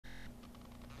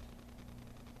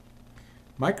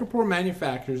Micropore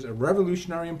manufactures a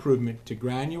revolutionary improvement to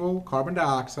granule carbon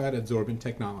dioxide adsorbent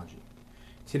technology.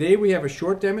 Today we have a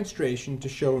short demonstration to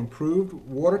show improved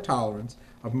water tolerance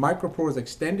of Micropore's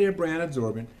ExtendAir brand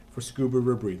adsorbent for scuba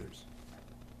rebreathers.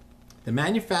 The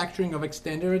manufacturing of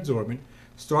ExtendAir adsorbent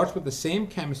starts with the same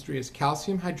chemistry as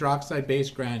calcium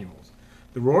hydroxide-based granules.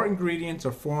 The raw ingredients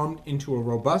are formed into a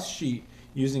robust sheet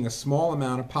using a small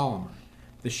amount of polymer.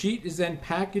 The sheet is then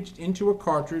packaged into a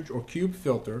cartridge or cube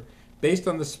filter based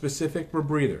on the specific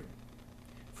rebreather.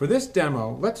 For this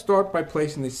demo, let's start by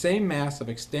placing the same mass of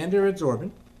ExtendAir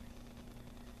adsorbent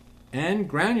and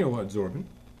granule adsorbent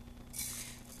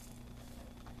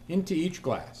into each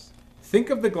glass. Think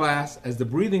of the glass as the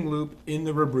breathing loop in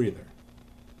the rebreather.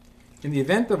 In the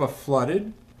event of a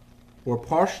flooded or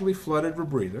partially flooded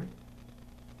rebreather,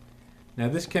 now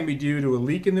this can be due to a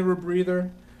leak in the rebreather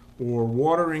or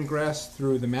water ingress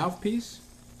through the mouthpiece,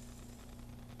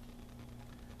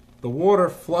 the water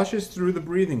flushes through the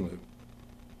breathing loop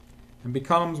and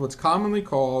becomes what's commonly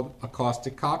called a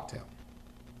caustic cocktail.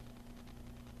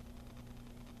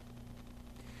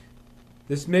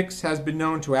 This mix has been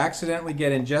known to accidentally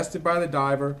get ingested by the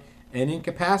diver and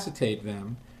incapacitate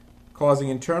them, causing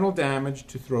internal damage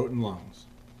to throat and lungs.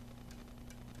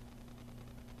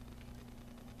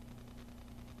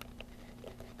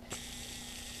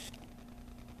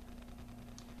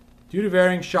 Due to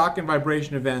varying shock and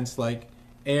vibration events like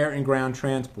air and ground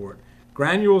transport,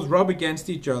 granules rub against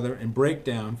each other and break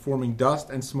down, forming dust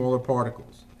and smaller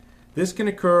particles. This can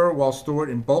occur while stored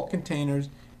in bulk containers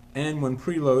and when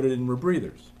preloaded in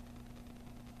rebreathers.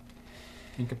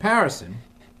 In comparison,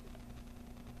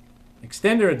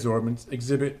 ExtendAir adsorbents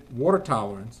exhibit water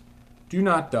tolerance, do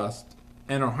not dust,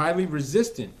 and are highly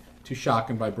resistant to shock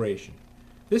and vibration.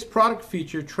 This product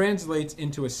feature translates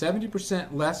into a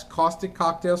 70% less caustic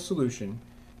cocktail solution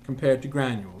compared to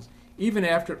granules, even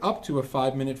after up to a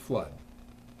 5-minute flood.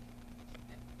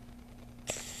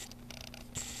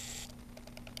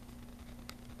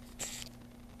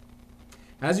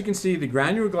 As you can see, the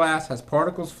granule glass has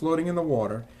particles floating in the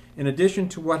water in addition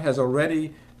to what has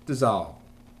already dissolved.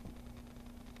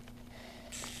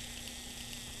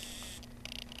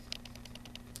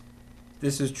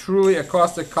 This is truly a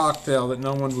caustic cocktail that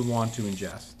no one would want to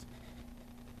ingest.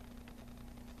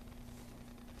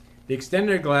 The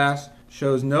ExtendAir glass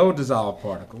shows no dissolved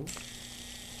particles.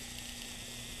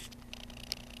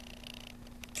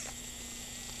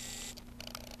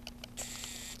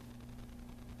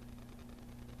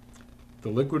 The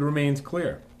liquid remains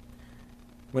clear.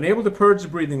 When able to purge the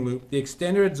breathing loop, the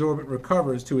ExtendAir adsorbent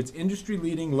recovers to its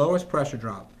industry-leading lowest pressure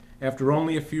drop after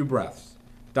only a few breaths.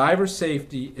 Diver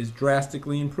safety is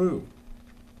drastically improved.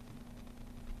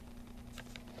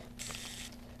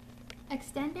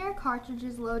 ExtendAir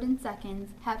cartridges load in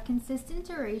seconds, have consistent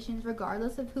durations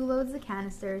regardless of who loads the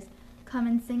canisters, come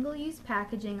in single-use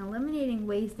packaging eliminating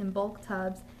waste in bulk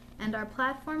tubs, and are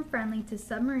platform-friendly to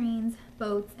submarines,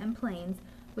 boats, and planes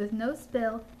with no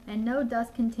spill and no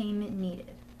dust containment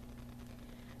needed.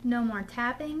 No more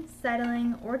tapping,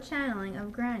 settling, or channeling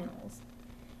of granules.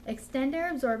 ExtendAir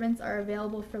absorbents are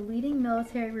available for leading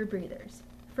military rebreathers.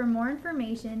 For more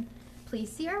information,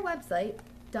 please see our website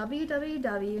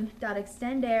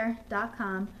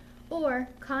www.extendair.com or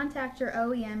contact your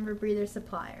OEM rebreather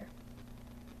supplier.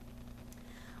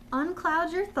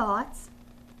 Uncloud your thoughts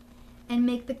and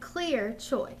make the clear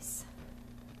choice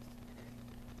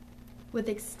with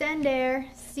ExtendAir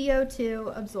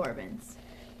CO2 absorbents.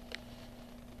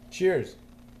 Cheers.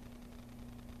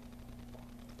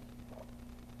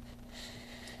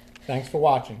 Thanks for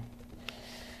watching.